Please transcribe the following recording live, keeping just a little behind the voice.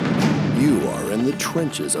You are in the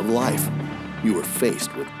trenches of life. You are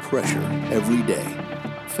faced with pressure every day.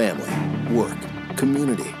 Family, work,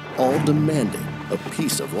 community, all demanding a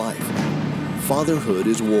piece of life. Fatherhood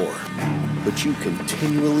is war, but you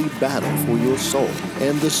continually battle for your soul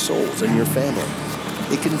and the souls in your family.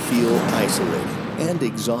 It can feel isolating and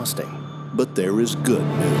exhausting, but there is good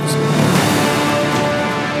news.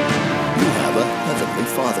 You have a Heavenly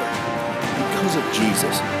Father. Because of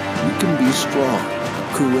Jesus, you can be strong,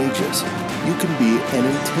 courageous. You can be an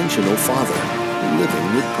intentional father, living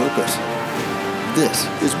with purpose. This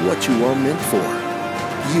is what you are meant for.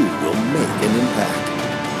 You will make an impact.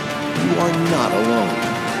 You are not alone.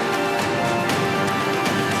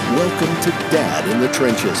 Welcome to Dad in the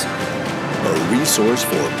Trenches, a resource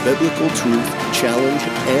for biblical truth, challenge,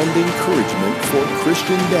 and encouragement for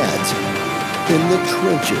Christian dads in the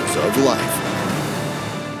trenches of life.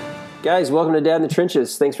 Guys, welcome to Dad in the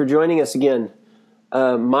Trenches. Thanks for joining us again.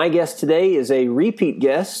 My guest today is a repeat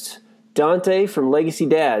guest, Dante from Legacy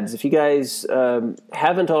Dads. If you guys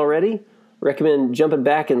haven't already, recommend jumping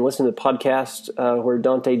back and listening to the podcast where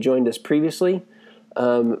Dante joined us previously.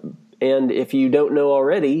 And if you don't know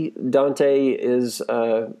already, Dante has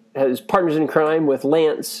partners in crime with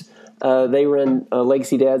Lance. They run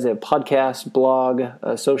Legacy Dads. They have podcast, blog,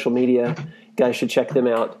 social media. You guys should check them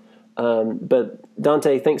out. But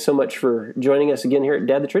Dante, thanks so much for joining us again here at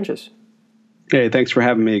Dad in the Trenches. Hey, thanks for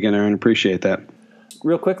having me again, Aaron. Appreciate that.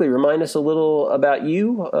 Real quickly, remind us a little about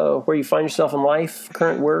you, where you find yourself in life,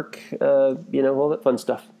 current work, all that fun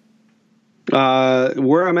stuff.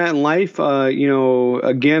 Where I'm at in life,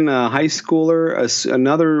 again, a high schooler,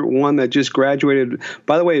 another one that just graduated,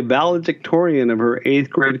 by the way, valedictorian of her 8th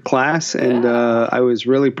grade class. And I was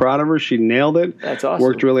really proud of her. She nailed it. That's awesome.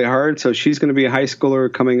 Worked really hard. So she's going to be a high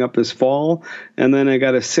schooler coming up this fall. And then I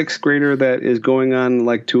got a 6th grader that is going on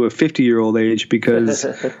like to a 50-year-old age because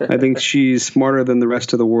I think she's smarter than the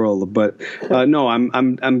rest of the world. But no,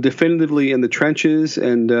 I'm definitively in the trenches,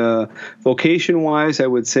 and vocation wise, I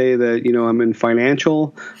would say that, I'm in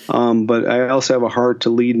financial, but I also have a heart to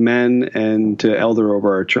lead men and to elder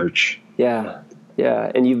over our church. Yeah.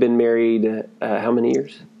 And you've been married how many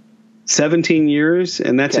years? 17 years,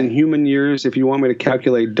 and that's in human years. If you want me to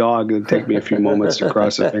calculate dog, it'd take me a few moments to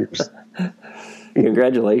cross the fingers.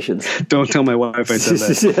 Congratulations. Don't tell my wife I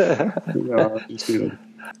said that.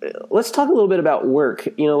 Let's talk a little bit about work.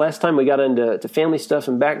 Last time we got into family stuff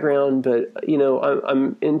and background, but,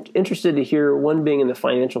 I'm interested to hear, one, being in the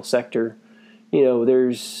financial sector,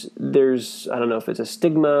 there's I don't know if it's a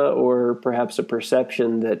stigma or perhaps a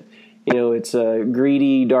perception that, it's a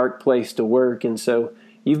greedy, dark place to work. And so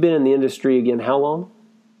you've been in the industry again, how long?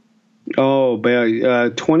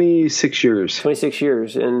 26 years. 26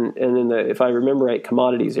 years. And in the, if I remember right,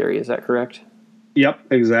 commodities area, is that correct? Yep,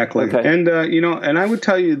 exactly. Okay. And, and I would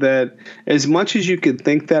tell you that as much as you could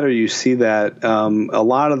think that or you see that, a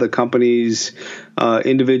lot of the companies,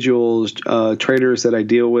 individuals, traders that I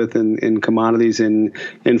deal with in commodities in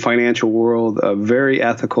financial world, very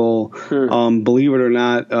ethical, believe it or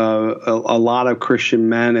not, a lot of Christian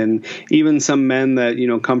men, and even some men that,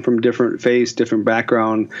 come from different faiths, different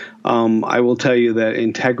background. I will tell you that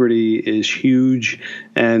integrity is huge.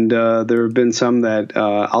 And there have been some that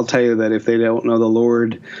I'll tell you that if they don't know the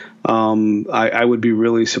Lord, I would be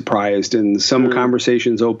really surprised. And some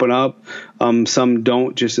conversations open up, some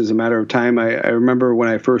don't, just as a matter of time. I remember when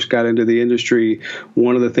I first got into the industry,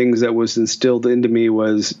 one of the things that was instilled into me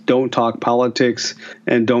was don't talk politics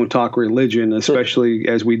and don't talk religion, especially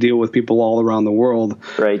as we deal with people all around the world.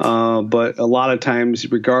 Right. But a lot of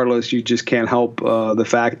times, regardless, you just can't help the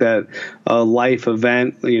fact that a life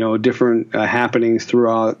event, different happenings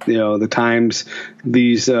throughout, the times,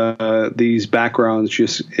 these backgrounds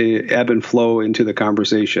just ebb and flow into the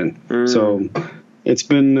conversation. So it's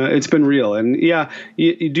been real. And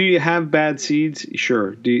do you have bad seeds?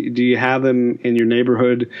 Sure. Do you have them in your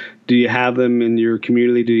neighborhood? Do you have them in your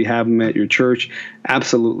community? Do you have them at your church?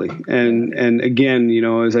 Absolutely. And again,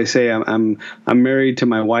 as I say, I'm married to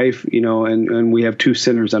my wife, and we have 2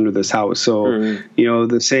 sinners under this house. So,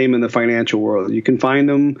 the same in the financial world. You can find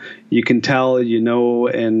them, you can tell,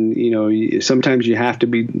 and, sometimes you have to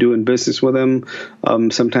be doing business with them.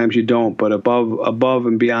 Sometimes you don't. But above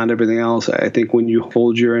and beyond everything else, I think when you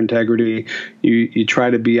hold your integrity, you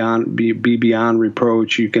try to be beyond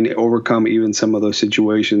reproach, you can overcome even some of those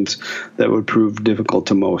situations that would prove difficult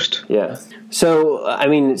to most. Yeah. So,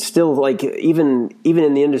 still, like, even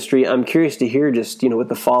in the industry, I'm curious to hear just, with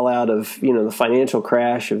the fallout of, the financial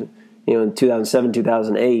crash of, in 2007,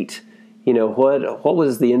 2008, what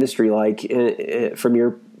was the industry like from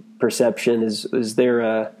your perception? Is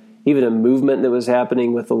there even a movement that was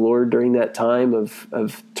happening with the Lord during that time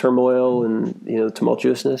of turmoil and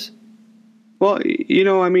tumultuousness? Well,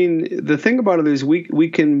 I mean, the thing about it is we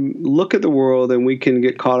can look at the world and we can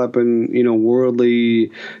get caught up in,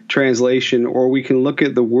 worldly translation, or we can look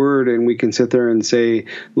at the word and we can sit there and say,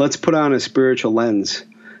 let's put on a spiritual lens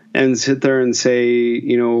and sit there and say,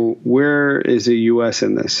 where is the U.S.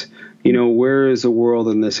 in this? Where is the world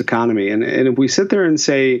in this economy? And if we sit there and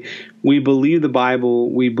say, we believe the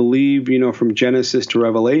Bible, we believe, from Genesis to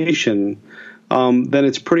Revelation, then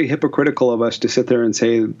it's pretty hypocritical of us to sit there and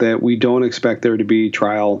say that we don't expect there to be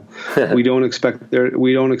trial, we don't expect there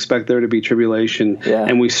to be tribulation,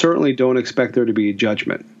 and we certainly don't expect there to be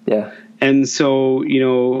judgment. Yeah. And so,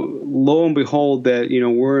 lo and behold, that,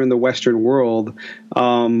 we're in the Western world,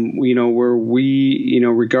 where we,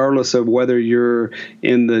 regardless of whether you're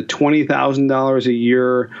in the $20,000 a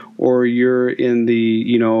year or you're in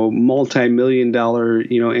the, multi-million-dollar,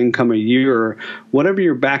 income a year, whatever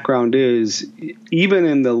your background is, even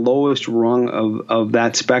in the lowest rung of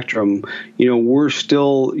that spectrum, we're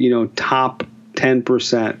still, top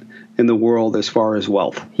 10% in the world as far as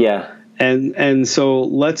wealth. Yeah. And so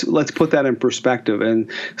let's put that in perspective.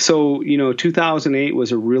 And so, 2008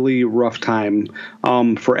 was a really rough time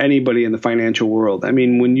for anybody in the financial world. I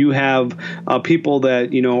mean, when you have people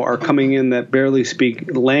that, are coming in that barely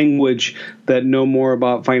speak language that know more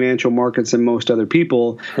about financial markets than most other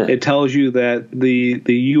people, it tells you that the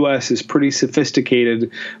U.S. is pretty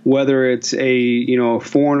sophisticated, whether it's a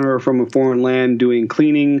foreigner from a foreign land doing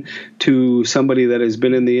cleaning to somebody that has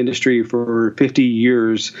been in the industry for 50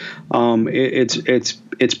 years.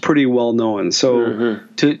 It's pretty well known. So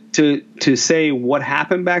to say what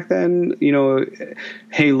happened back then,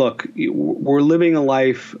 hey, look, we're living a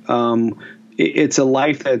life. It's a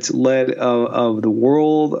life that's led of the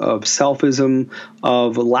world, of selfism,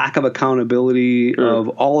 of lack of accountability, of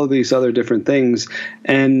all of these other different things.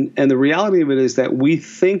 And the reality of it is that we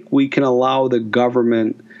think we can allow the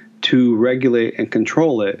government to regulate and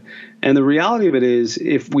control it. And the reality of it is,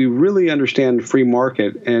 if we really understand free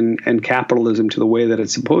market and capitalism to the way that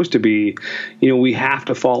it's supposed to be, we have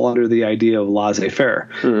to fall under the idea of laissez-faire.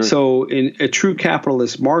 So in a true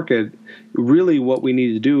capitalist market, really what we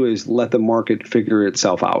need to do is let the market figure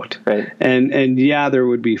itself out. Right. And yeah, there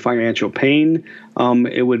would be financial pain.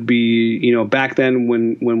 It would be, back then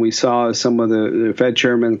when we saw some of the Fed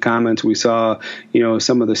chairman comments, we saw,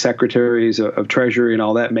 some of the secretaries of Treasury and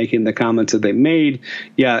all that making the comments that they made.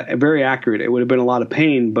 Yeah, very accurate. It would have been a lot of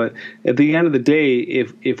pain. But at the end of the day,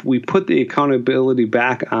 if we put the accountability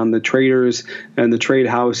back on the traders and the trade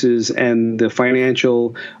houses and the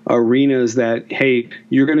financial arenas that, hey,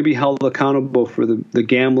 you're going to be held accountable for the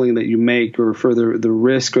gambling that you make, or for the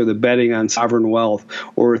risk or the betting on sovereign wealth,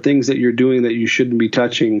 or things that you're doing that you shouldn't be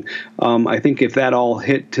touching. I think if that all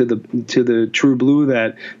hit to the true blue,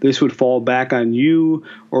 that this would fall back on you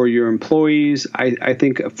or your employees, I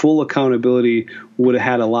think full accountability would have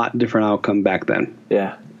had a lot different outcome back then.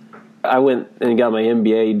 Yeah. I went and got my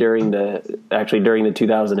MBA during the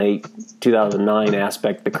 2008-2009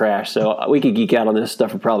 aspect of the crash. So we could geek out on this stuff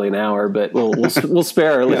for probably an hour, but we'll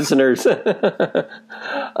spare our listeners. But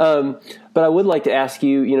I would like to ask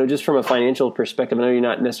you, just from a financial perspective, I know you're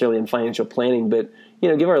not necessarily in financial planning, but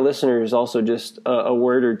give our listeners also just a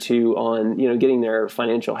word or two on getting their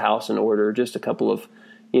financial house in order. Just a couple of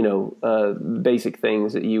basic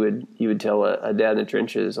things that you would tell a dad in the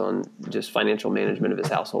trenches on just financial management of his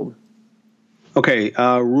household. Okay,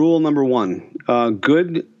 rule number one: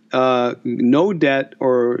 no debt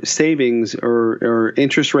or savings or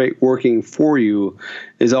interest rate working for you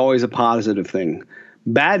is always a positive thing.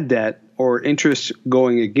 Bad debt or interest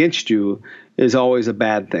going against you is always a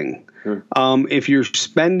bad thing. If you're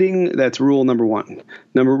spending, that's rule number one.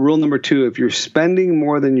 Rule number two: if you're spending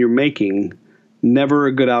more than you're making, never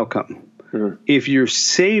a good outcome. If you're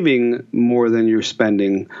saving more than you're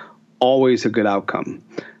spending, always a good outcome.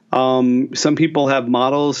 Some people have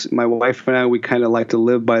models. My wife and I, we kind of like to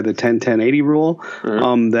live by the 10-10-80 rule.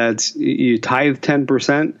 That's you tithe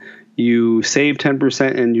 10%, you save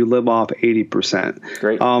 10%, and you live off 80%.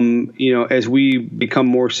 Great. As we become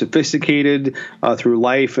more sophisticated through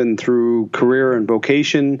life and through career and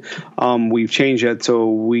vocation, we've changed that.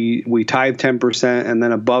 So we tithe 10%, and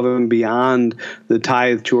then above and beyond the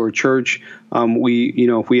tithe to our church,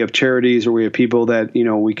 if we have charities or we have people that,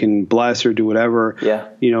 we can bless or do whatever,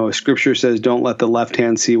 Scripture says, don't let the left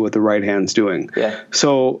hand see what the right hand's doing. Yeah.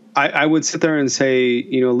 So I would sit there and say,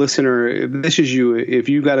 listener, if this is you, if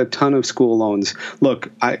you got a ton of school loans,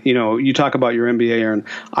 look, you talk about your MBA, Aaron.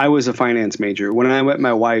 I was a finance major. When I met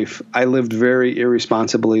my wife, I lived very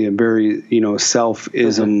irresponsibly and very,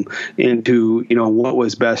 self-ism into, what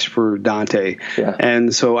was best for Dante. Yeah.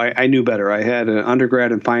 And so I knew better. I had an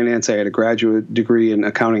undergrad in finance. I had a graduate degree in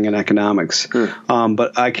accounting and economics.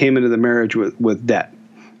 But I came into the marriage with debt.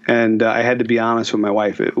 And I had to be honest with my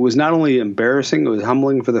wife. It was not only embarrassing, it was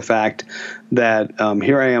humbling for the fact that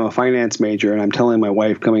here I am, a finance major, and I'm telling my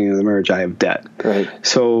wife coming into the marriage I have debt. Right.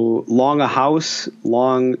 So long a house,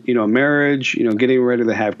 long, marriage, getting ready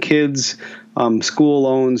to have kids, school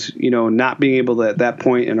loans, not being able to, at that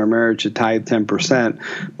point in our marriage, to tithe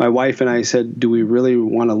 10%. My wife and I said, do we really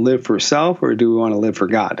want to live for self or do we want to live for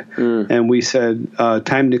God? And we said,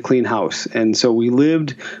 time to clean house. And so we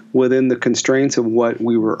lived within the constraints of what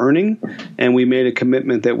we were earning, and we made a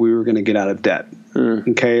commitment that we were going to get out of debt.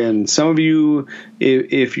 Okay. And some of you,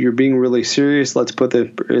 if you're being really serious, let's put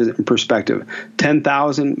that in perspective.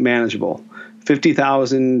 10,000 manageable,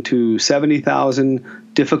 50,000 to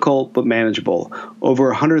 70,000 difficult but manageable. Over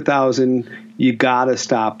 100,000, you got to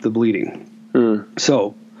stop the bleeding.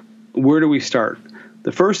 So where do we start?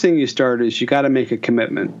 The first thing you start is you got to make a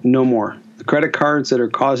commitment. No more. The credit cards that are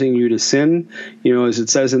causing you to sin, as it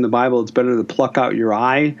says in the Bible, it's better to pluck out your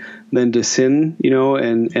eye than to sin,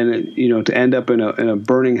 and to end up in a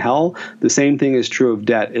burning hell. The same thing is true of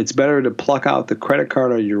debt. It's better to pluck out the credit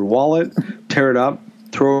card out of your wallet, tear it up,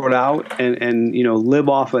 throw it out, and live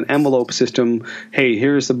off an envelope system. Hey,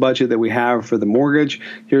 here's the budget that we have for the mortgage.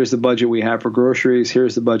 Here's the budget we have for groceries.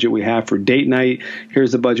 Here's the budget we have for date night.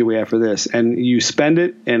 Here's the budget we have for this. And you spend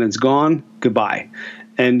it, and it's gone. Goodbye.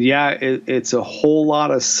 And it's a whole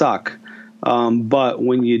lot of suck. But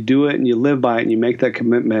when you do it and you live by it and you make that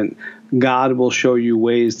commitment, God will show you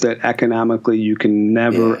ways that economically you can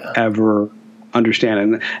never, ever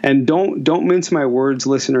understand. And don't mince my words,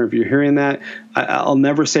 listener. If you're hearing that, I'll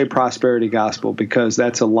never say prosperity gospel, because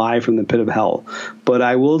that's a lie from the pit of hell. But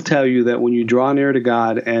I will tell you that when you draw near to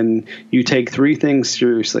God and you take three things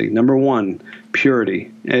seriously. Number one,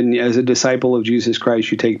 purity. And as a disciple of Jesus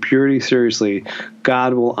Christ, you take purity seriously,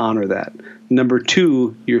 God will honor that. Number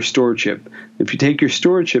two, your stewardship. If you take your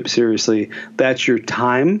stewardship seriously, that's your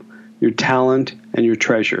time, your talent, and your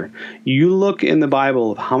treasure. You look in the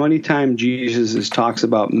Bible of how many times Jesus talks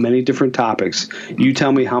about many different topics. You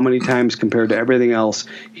tell me how many times compared to everything else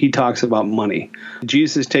he talks about money.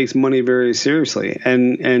 Jesus takes money very seriously,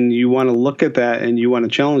 and you want to look at that and you want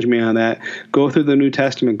to challenge me on that. Go through the New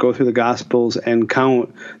Testament, go through the Gospels, and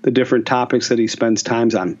count the different topics that he spends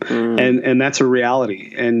times on. And that's a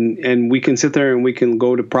reality. And we can sit there and we can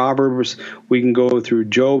go to Proverbs, we can go through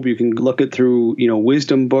Job, you can look at through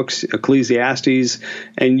wisdom books, Ecclesiastes,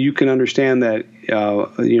 and you can understand that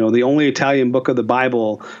the only Italian book of the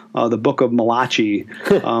Bible, the book of Malachi,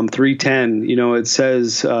 3:10, it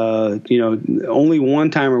says only one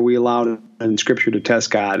time are we allowed in Scripture to test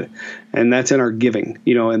God, and that's in our giving,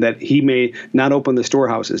 and that he may not open the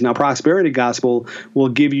storehouses. Now, prosperity gospel will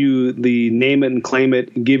give you the name it and claim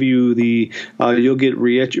it, give you the you'll get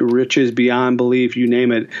riches beyond belief, you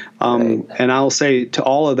name it. And I'll say to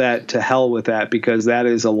all of that, to hell with that, because that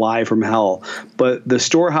is a lie from hell. But the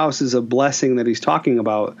storehouses of blessing that he's talking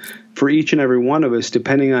about for each and every one of us,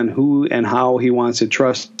 depending on who and how he wants to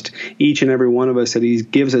trust each and every one of us, that he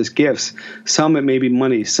gives us gifts. Some it may be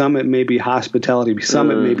money, some it may be hospitality, some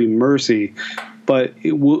it may be mercy, but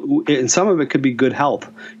and some of it could be good health.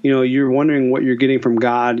 You're wondering what you're getting from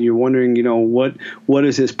God. You're wondering, what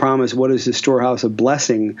is his promise? What is his storehouse of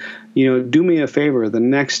blessing? Do me a favor. The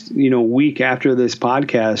next, week after this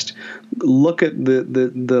podcast, look at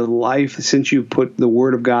the life since you put the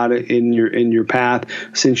Word of God in your path,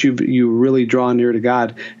 since you really draw near to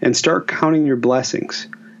God, and start counting your blessings.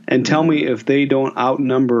 And tell me if they don't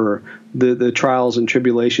outnumber the trials and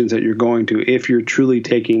tribulations that you're going to, if you're truly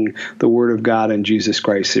taking the Word of God and Jesus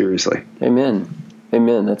Christ seriously. Amen.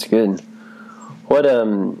 That's good. What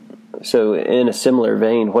so in a similar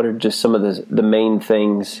vein, what are just some of the main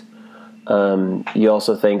things you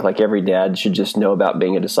also think like every dad should just know about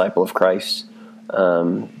being a disciple of Christ,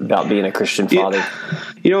 about being a Christian father?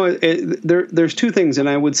 There's two things, and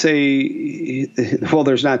I would say, well,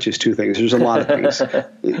 there's not just two things. There's a lot of things.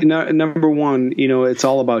 Number one, it's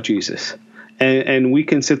all about Jesus. And we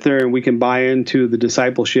can sit there and we can buy into the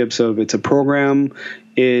discipleships of it's a program,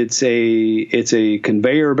 it's a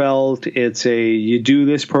conveyor belt, you do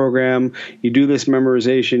this program, you do this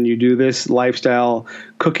memorization, you do this lifestyle,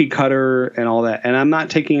 cookie cutter and all that. And I'm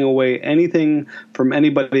not taking away anything from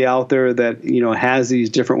anybody out there that, has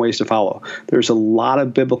these different ways to follow. There's a lot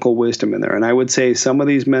of biblical wisdom in there. And I would say some of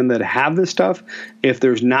these men that have this stuff, if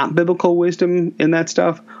there's not biblical wisdom in that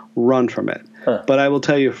stuff, run from it. But I will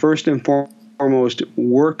tell you, first and foremost,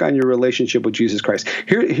 work on your relationship with Jesus Christ.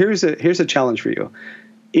 Here's a challenge for you.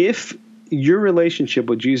 If your relationship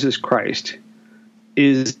with Jesus Christ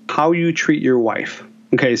is how you treat your wife,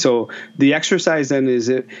 okay, so the exercise then is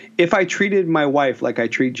if I treated my wife like I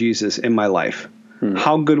treat Jesus in my life,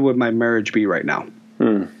 how good would my marriage be right now?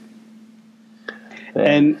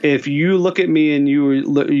 And if you look at me and you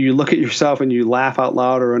look at yourself and you laugh out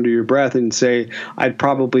loud or under your breath and say, I'd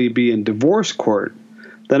probably be in divorce court,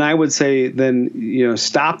 then I would say,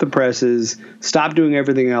 stop the presses, stop doing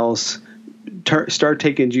everything else, start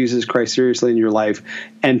taking Jesus Christ seriously in your life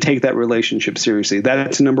and take that relationship seriously.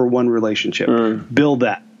 That's number one relationship. Build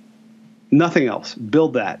that. Nothing else.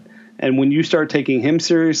 Build that. And when you start taking him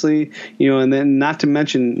seriously, and then not to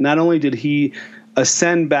mention, not only did he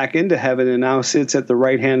ascend back into heaven and now sits at the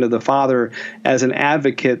right hand of the Father as an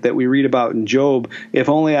advocate that we read about in Job. If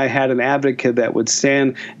only I had an advocate that would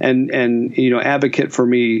stand and advocate for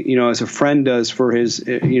me, as a friend does for his,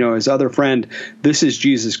 his other friend. This is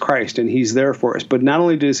Jesus Christ, and he's there for us. But not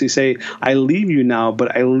only does he say, I leave you now,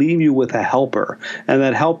 but I leave you with a helper. And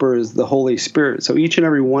that helper is the Holy Spirit. So each and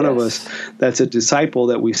every one of us that's a disciple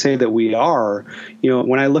that we say that we are,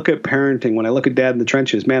 when I look at parenting, when I look at Dad in the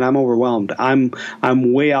Trenches, man, I'm overwhelmed.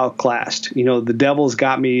 I'm way outclassed. The devil's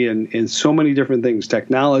got me in so many different things,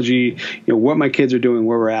 technology, what my kids are doing,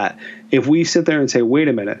 where we're at. If we sit there and say, wait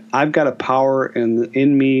a minute, I've got a power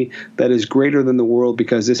in me that is greater than the world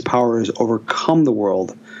because this power has overcome the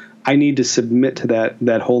world, I need to submit to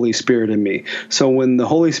that Holy Spirit in me. So when the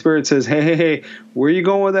Holy Spirit says, hey, where are you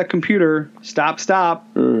going with that computer? Stop.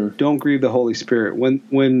 Don't grieve the Holy Spirit.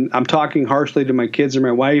 When I'm talking harshly to my kids or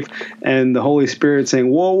my wife and the Holy Spirit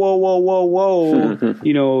saying, whoa,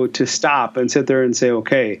 to stop and sit there and say,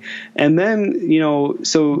 okay. And then,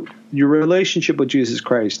 so your relationship with Jesus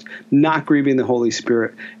Christ, not grieving the Holy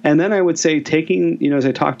Spirit. And then I would say taking, as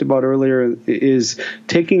I talked about earlier, is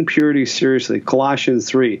taking purity seriously. Colossians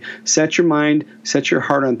 3, set your mind, set your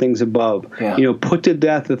heart on things above. Yeah. Put to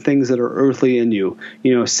death the things that are earthly in you,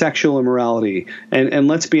 sexual immorality. And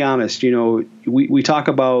let's be honest, we talk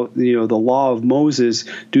about, the law of Moses,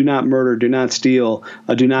 do not murder, do not steal,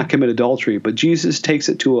 do not commit adultery. But Jesus takes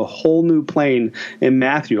it to a whole new plane in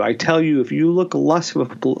Matthew. I tell you, if you look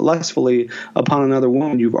lustfully upon another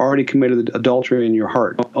woman, you've already committed adultery in your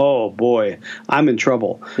heart. Oh, boy, I'm in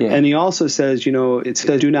trouble. Yeah. And he also says, it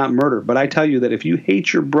says do not murder. But I tell you that if you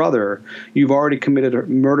hate your brother, you've already committed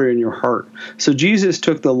murder in your heart. So Jesus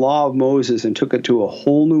took the law of Moses and took it to a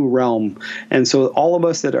whole new realm. And so all of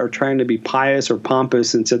us that are trying to be pious or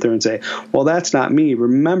pompous and sit there and say, well, that's not me.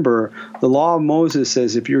 Remember, the law of Moses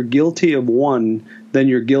says if you're guilty of one, then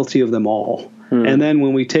you're guilty of them all. And then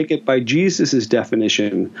when we take it by Jesus'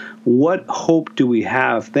 definition, what hope do we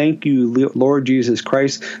have? Thank you, Lord Jesus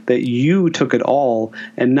Christ, that you took it all,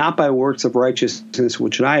 and not by works of righteousness,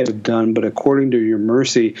 which I have done, but according to your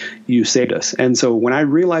mercy, you saved us. And so when I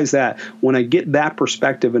realize that, when I get that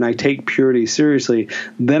perspective and I take purity seriously,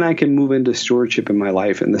 then I can move into stewardship in my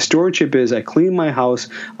life. And the stewardship is I clean my house,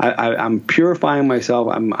 I'm purifying myself,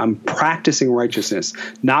 I'm practicing righteousness,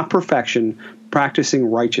 not perfection, practicing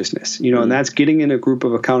righteousness, and that's getting in a group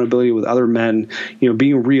of accountability with other men,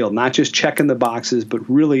 being real, not just checking the boxes, but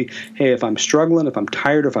really, hey, if I'm struggling, if I'm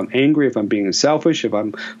tired, if I'm angry, if I'm being selfish, if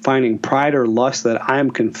I'm finding pride or lust, that I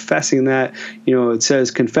am confessing that. It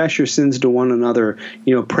says, confess your sins to one another,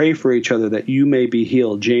 pray for each other that you may be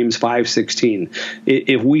healed, James 5:16.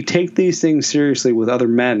 If we take these things seriously with other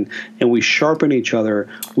men and we sharpen each other,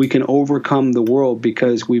 we can overcome the world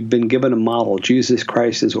because we've been given a model. Jesus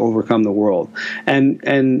Christ has overcome the world. And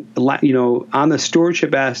on the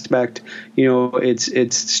stewardship aspect,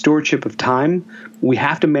 it's stewardship of time. We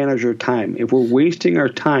have to manage our time. If we're wasting our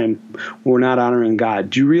time, we're not honoring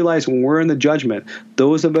God. Do you realize when we're in the judgment,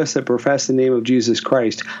 those of us that profess the name of Jesus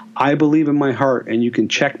Christ, I believe in my heart, and you can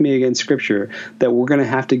check me against Scripture, that we're going to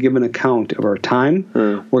have to give an account of our time,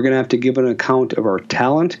 we're going to have to give an account of our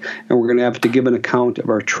talent, and we're going to have to give an account of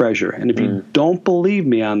our treasure. And if you don't believe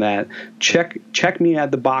me on that, check me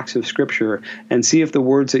at the box of Scripture and see if the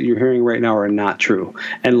words that you're hearing right now are not true.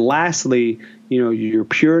 And lastly, your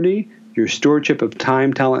purity, your stewardship of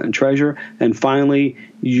time, talent, and treasure, and finally,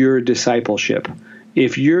 your discipleship.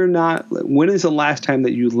 If you're not, when is the last time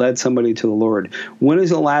that you led somebody to the Lord? When is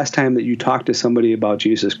the last time that you talked to somebody about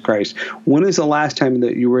Jesus Christ? When is the last time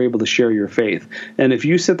that you were able to share your faith? And if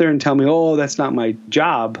you sit there and tell me, oh, that's not my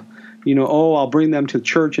job, oh, I'll bring them to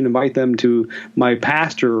church and invite them to my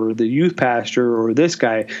pastor or the youth pastor or this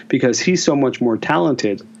guy because he's so much more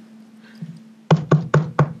talented.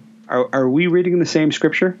 Are we reading the same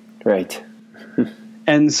scripture? Right.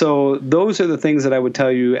 And so those are the things that I would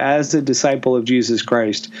tell you as a disciple of Jesus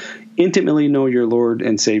Christ. Intimately know your Lord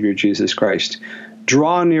and Savior, Jesus Christ.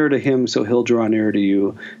 Draw near to him so he'll draw near to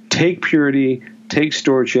you. Take purity, take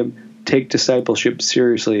stewardship, take discipleship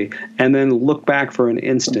seriously, and then look back for an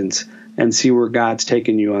instance and see where God's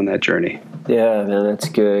taken you on that journey. Yeah, man, that's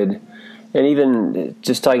good. And even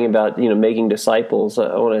just talking about, making disciples,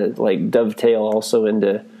 I want to dovetail also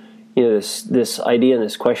into this idea and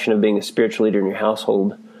this question of being a spiritual leader in your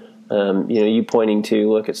household. You pointing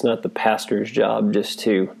to, look, it's not the pastor's job just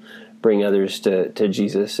to bring others to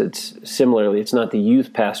Jesus. It's not the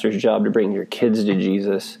youth pastor's job to bring your kids to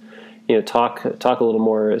Jesus. Talk a little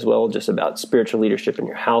more as well just about spiritual leadership in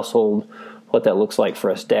your household, what that looks like for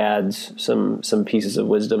us dads, some pieces of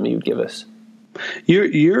wisdom you would give us.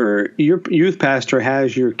 Your youth pastor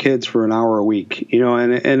has your kids for an hour a week,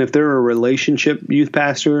 and if they're a relationship youth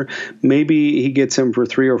pastor, maybe he gets them for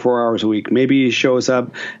 3 or 4 hours a week. Maybe he shows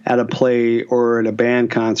up at a play or at a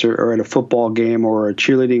band concert or at a football game or a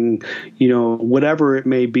cheerleading, whatever it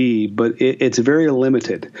may be, but it's very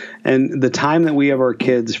limited. And the time that we have our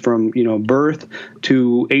kids from, birth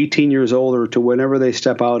to 18 years old or to whenever they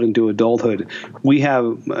step out into adulthood, we have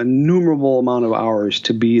an innumerable amount of hours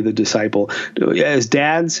to be the disciple. As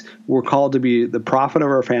dads, we're called to be the prophet of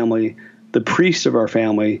our family, the priest of our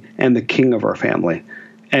family, and the king of our family.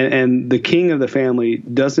 And the king of the family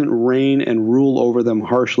doesn't reign and rule over them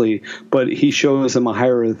harshly, but he shows them a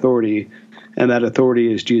higher authority, and that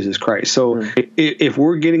authority is Jesus Christ. So if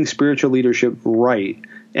we're getting spiritual leadership right,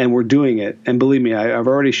 and we're doing it, and believe me, I've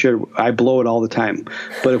already shared, I blow it all the time,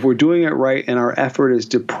 but if we're doing it right and our effort is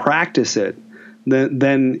to practice it,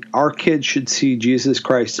 then our kids should see Jesus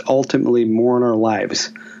Christ ultimately more in our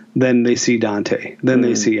lives than they see Dante, than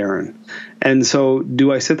they see Aaron. And so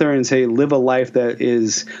do I sit there and say, live a life that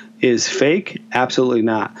is fake? Absolutely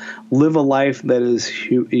not. Live a life that is,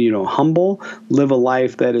 humble. Live a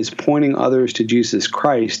life that is pointing others to Jesus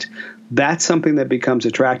Christ. That's something that becomes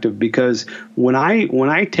attractive, because when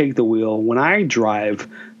I take the wheel, when I drive,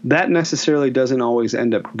 that necessarily doesn't always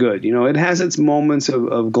end up good. It has its moments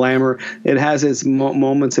of glamour. It has its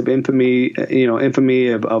moments of infamy,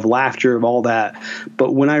 of laughter, of all that.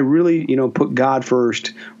 But when I really, put God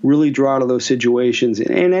first, really draw out of those situations,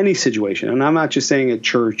 in any situation, and I'm not just saying at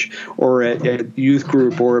church or at youth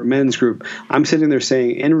group or at men's group, I'm sitting there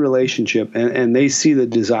saying in relationship, and they see the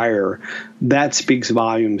desire, that speaks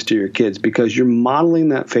volumes to your kids, because you're modeling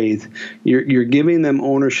that faith. You're giving them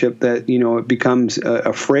ownership that, it becomes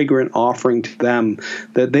a fragrant offering to them,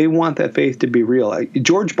 that they want that faith to be real.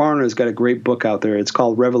 George Barna's got a great book out there. It's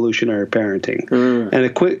called Revolutionary Parenting. And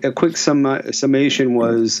a quick summation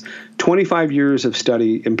was 25 years of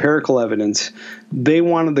study, empirical evidence. They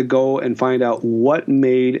wanted to go and find out what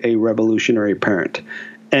made a revolutionary parent.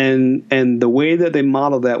 And the way that they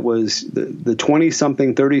modeled that was the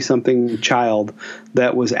 20-something, 30-something child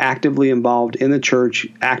that was actively involved in the church,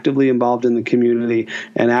 actively involved in the community,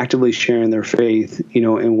 and actively sharing their faith,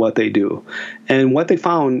 in what they do. And what they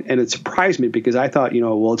found, and it surprised me, because I thought,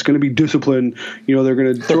 it's going to be discipline. They're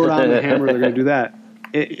going to throw down the hammer. They're going to do that.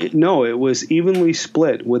 No, it was evenly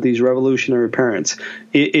split with these revolutionary parents.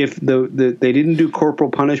 If they didn't do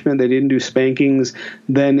corporal punishment, they didn't do spankings,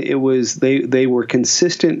 then it was they were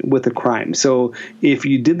consistent with the crime. So if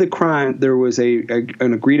you did the crime, there was an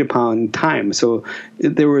agreed upon time. So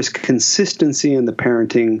there was consistency in the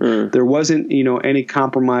parenting. There wasn't any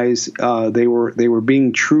compromise. They were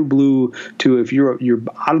being true blue to, if you're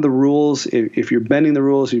out of the rules, if you're bending the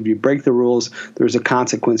rules, if you break the rules, there's a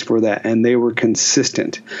consequence for that. And they were consistent.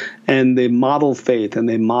 And they modeled faith, and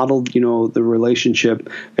they modeled, the relationship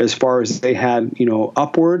as far as they had,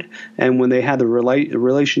 upward. And when they had the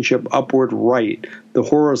relationship upward right, the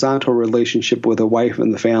horizontal relationship with the wife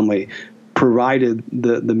and the family provided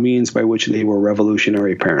the means by which they were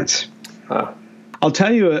revolutionary parents. Wow. I'll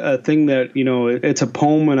tell you a thing that, it's a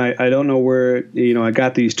poem, and I don't know where, I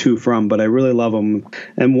got these two from, but I really love them.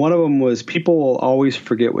 And one of them was, people will always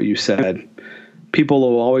forget what you said. People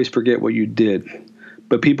will always forget what you did.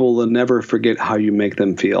 But people will never forget how you make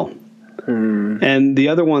them feel. And the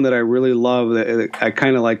other one that I really love that I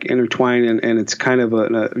kind of like intertwine, and it's kind of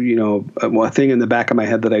a thing in the back of my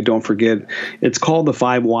head that I don't forget. It's called The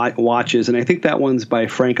Five Watches, and I think that one's by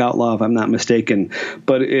Frank Outlaw, if I'm not mistaken.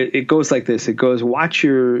 But it goes like this. It goes, watch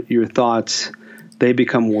your thoughts, they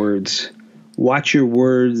become words. Watch your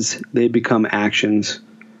words, they become actions.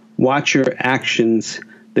 Watch your actions,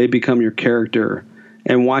 they become your character.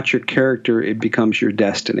 And watch your character, it becomes your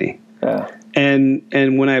destiny. Yeah. And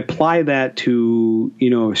when I apply that to,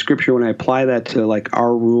 Scripture, when I apply that to like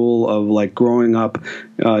our rule of like growing up,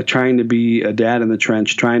 trying to be a dad in the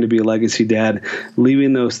trench, trying to be a legacy dad,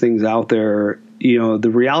 leaving those things out there,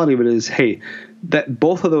 the reality of it is, hey, that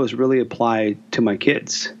both of those really apply to my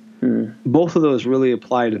kids. Both of those really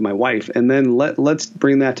apply to my wife. And then let's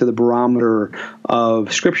bring that to the barometer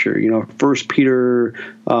of Scripture. 1 Peter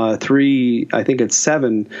 3, I think it's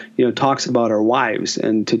 7, talks about our wives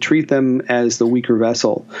and to treat them as the weaker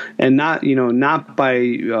vessel, and not by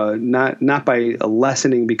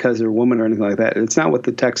lessening because they're women or anything like that. It's not what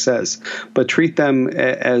the text says, but treat them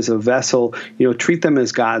as a vessel. Treat them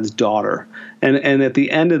as God's daughter. And at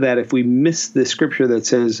the end of that, if we miss the Scripture that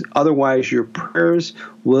says, otherwise your prayers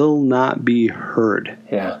will not be heard.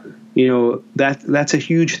 Yeah. That's a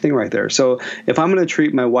huge thing right there. So if I'm going to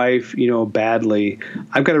treat my wife, badly,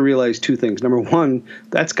 I've got to realize two things. Number one,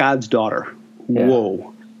 that's God's daughter. Yeah.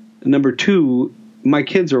 Whoa. Number two, my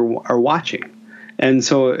kids are watching. And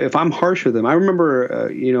so if I'm harsh with them, I remember,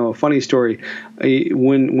 a funny story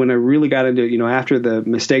when I really got into, after the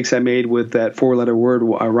mistakes I made with that 4-letter word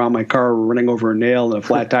around my car, running over a nail and a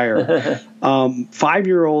flat tire.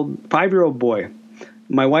 5-year-old boy,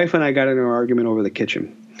 my wife and I got into an argument over the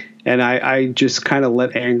kitchen. And I just kind of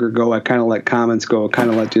let anger go. I kind of let comments go. I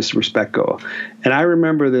kind of let disrespect go. And I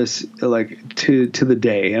remember this like to the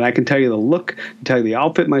day. And I can tell you the look, tell you the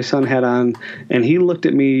outfit my son had on. And he looked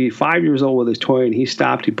at me, 5 years old, with his toy, and he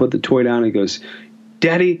stopped. He put the toy down. And he goes,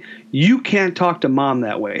 "Daddy, you can't talk to Mom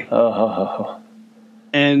that way." Oh.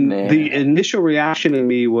 And Man. The initial reaction in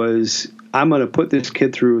me was, I'm going to put this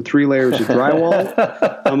kid through 3 layers of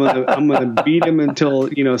drywall. I'm going to beat him until,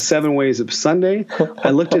 7 ways of Sunday.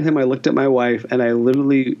 I looked at him, I looked at my wife, and I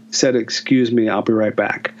literally said, "Excuse me, I'll be right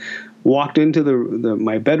back." Walked into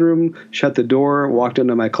my bedroom, shut the door, walked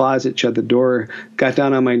into my closet, shut the door, got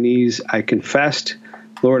down on my knees. I confessed,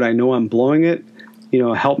 "Lord, I know I'm blowing it.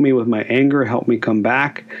 Help me with my anger, help me come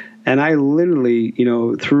back." And I literally,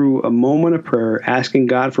 through a moment of prayer, asking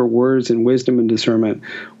God for words and wisdom and discernment,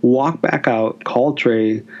 walked back out, called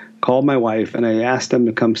Trey, called my wife, and I asked them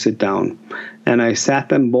to come sit down. And I sat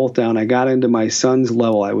them both down. I got into my son's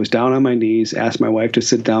level. I was down on my knees, asked my wife to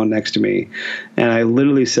sit down next to me. And I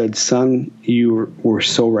literally said, "Son, you were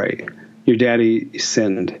so right. Your daddy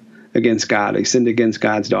sinned against God. I sinned against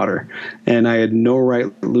God's daughter, and I had no right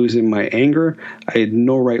losing my anger. I had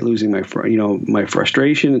no right losing my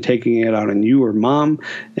frustration and taking it out on you or Mom,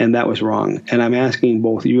 and that was wrong. And I'm asking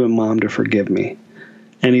both you and Mom to forgive me."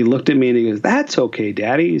 And he looked at me and he goes, "That's okay,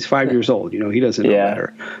 Daddy. He's 5 years old. He doesn't know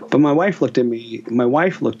better." But my wife looked at me. My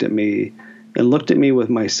wife looked at me and looked at me with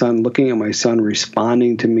my son, looking at my son,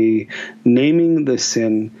 responding to me, naming the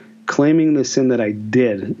sin, claiming the sin that I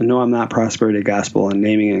did. No, I'm not prosperity gospel and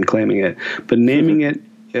naming it and claiming it, but naming it,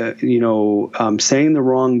 saying the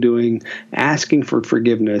wrongdoing, asking for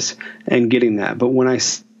forgiveness, and getting that. But when I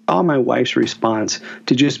saw my wife's response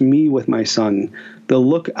to just me with my son, the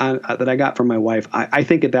look that I got from my wife, I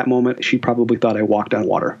think at that moment she probably thought I walked on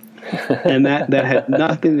water. And that had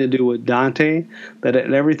nothing to do with Dante. That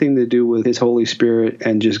had everything to do with his Holy Spirit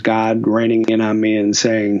and just God raining in on me and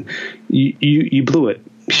saying, you blew it.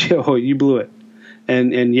 You blew it.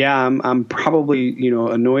 And yeah, I'm probably,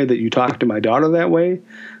 annoyed that you talk to my daughter that way,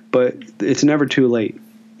 but it's never too late.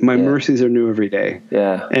 My mercies are new every day.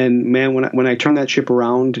 Yeah. And man, when I turn that ship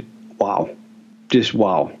around, wow. Just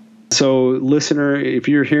wow. So listener, if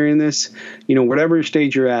you're hearing this, whatever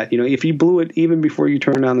stage you're at, if you blew it even before you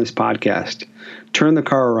turned on this podcast, turn the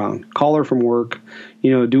car around, call her from work,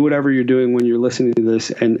 do whatever you're doing when you're listening to this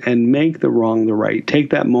and make the wrong the right.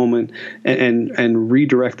 Take that moment and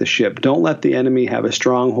redirect the ship. Don't let the enemy have a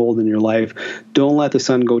stronghold in your life. Don't let the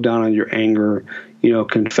sun go down on your anger.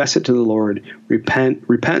 Confess it to the Lord. Repent.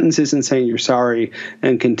 Repentance isn't saying you're sorry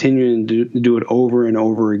and continuing to do it over and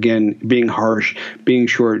over again, being harsh, being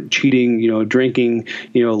short, cheating, drinking,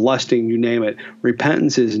 lusting, you name it.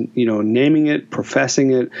 Repentance is, naming it,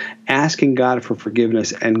 professing it, asking God for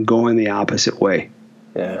forgiveness, and going the opposite way.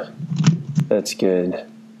 Yeah, that's good.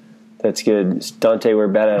 That's good. Dante, we're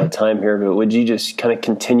about out of time here, but would you just kind of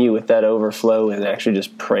continue with that overflow and actually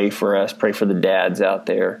just pray for us, pray for the dads out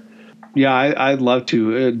there? Yeah, I'd love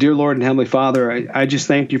to. Dear Lord and Heavenly Father, I just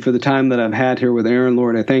thank you for the time that I've had here with Aaron,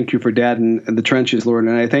 Lord. I thank you for Dad in the trenches, Lord.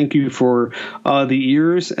 And I thank you for the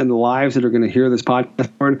ears and the lives that are going to hear this podcast,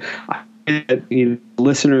 Lord.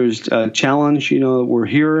 Listeners challenge, we're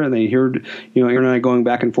here and they heard, Aaron and I going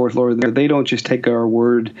back and forth, Lord. They don't just take our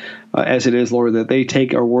word as it is, Lord, that they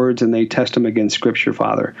take our words and they test them against Scripture,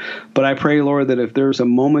 Father. But I pray, Lord, that if there's a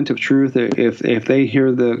moment of truth, if they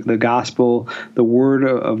hear the gospel, the word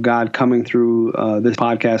of God coming through this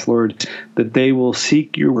podcast, Lord, that they will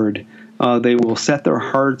seek your word. They will set their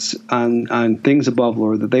hearts on things above,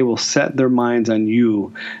 Lord, that they will set their minds on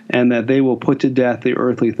you, and that they will put to death the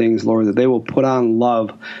earthly things, Lord, that they will put on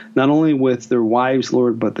love, not only with their wives,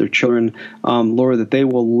 Lord, but their children, Lord, that they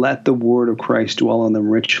will let the word of Christ dwell on them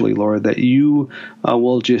richly, Lord, that you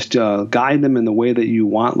will just guide them in the way that you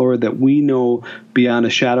want, Lord, that we know beyond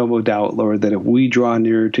a shadow of a doubt, Lord, that if we draw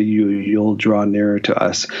nearer to you, you'll draw nearer to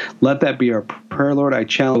us. Let that be our prayer, Lord. I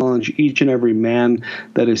challenge each and every man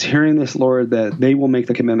that is hearing this, Lord, that they will make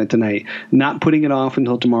the commitment tonight, not putting it off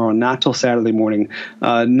until tomorrow, not till Saturday morning,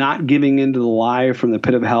 not giving into the lie from the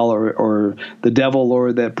pit of hell or the devil,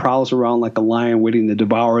 Lord, that prowls around like a lion waiting to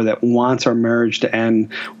devour, that wants our marriage to end,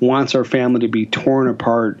 wants our family to be torn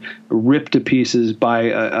apart, ripped to pieces by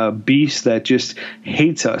a beast that just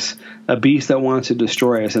hates us, a beast that wants to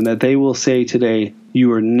destroy us, and that they will say today,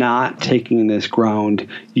 you are not taking this ground,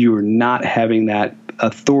 you are not having that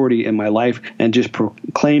authority in my life, and just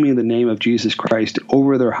proclaiming the name of Jesus Christ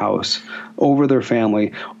over their house, over their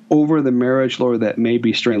family, over the marriage, Lord, that may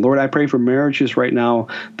be strained. Lord, I pray for marriages right now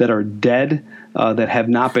that are dead, that have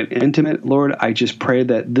not been intimate. Lord, I just pray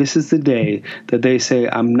that this is the day that they say,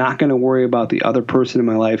 I'm not going to worry about the other person in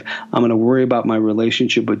my life. I'm going to worry about my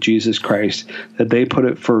relationship with Jesus Christ, that they put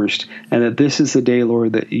it first, and that this is the day,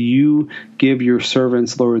 Lord, that you give your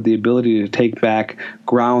servants, Lord, the ability to take back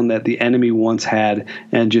ground that the enemy once had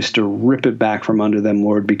and just to rip it back from under them,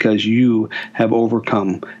 Lord, because you have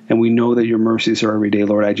overcome. And we know that your mercies are every day,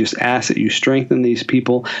 Lord. I just ask that you strengthen these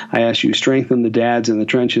people. I ask you strengthen the dads in the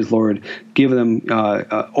trenches, Lord. Give them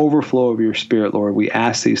overflow of your Spirit, Lord. We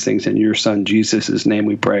ask these things in your Son, Jesus' name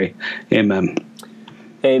we pray. Amen.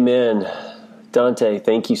 Amen. Dante,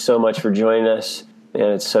 thank you so much for joining us.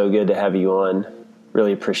 Man, it's so good to have you on.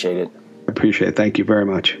 Really appreciate it. I appreciate it. Thank you very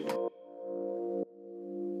much.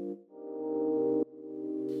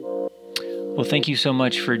 Well, thank you so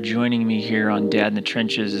much for joining me here on Dad in the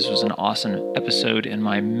Trenches. This was an awesome episode, and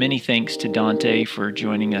my many thanks to Dante for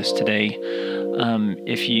joining us today.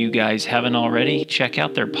 If you guys haven't already, check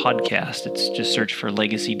out their podcast. It's just search for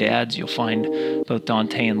Legacy Dads. You'll find both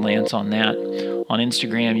Dante and Lance on that. On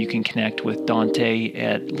Instagram, you can connect with Dante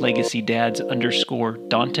at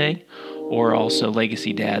LegacyDads_Dante, or also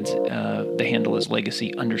Legacy Dads. The handle is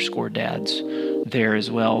Legacy_Dads there as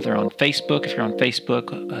well. They're on Facebook. If you're on Facebook,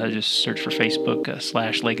 just search for Facebook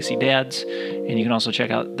 /Legacy Dads. And you can also check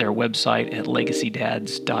out their website at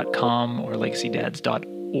legacydads.com or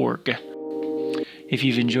legacydads.org. If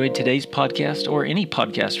you've enjoyed today's podcast, or any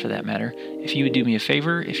podcast for that matter, if you would do me a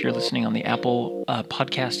favor, if you're listening on the Apple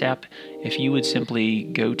podcast app, if you would simply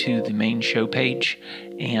go to the main show page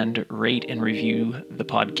and rate and review the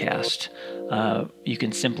podcast. You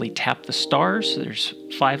can simply tap the stars. There's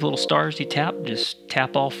 5 little stars you tap. Just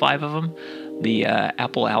tap all 5 of them. The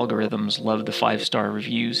Apple algorithms love the 5-star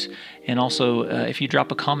reviews. And also, if you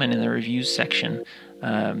drop a comment in the reviews section,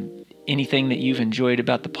 anything that you've enjoyed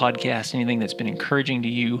about the podcast, anything that's been encouraging to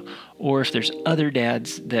you, or if there's other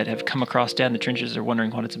dads that have come across Dad in the Trenches or wondering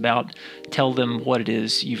what it's about, tell them what it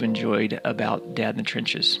is you've enjoyed about Dad in the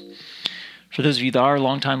Trenches. For those of you that are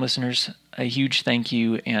longtime listeners, a huge thank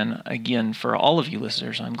you. And again, for all of you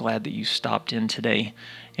listeners, I'm glad that you stopped in today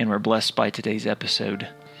and were blessed by today's episode.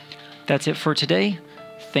 That's it for today.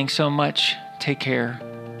 Thanks so much. Take care.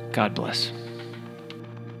 God bless.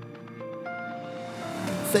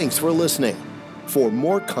 Thanks for listening. For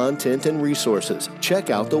more content and resources, check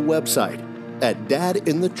out the website at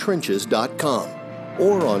dadinthetrenches.com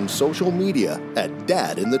or on social media at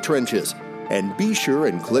Dad in the Trenches. And be sure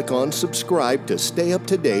and click on subscribe to stay up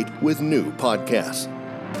to date with new podcasts.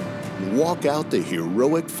 Walk out the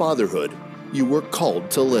heroic fatherhood you were called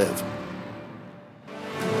to live.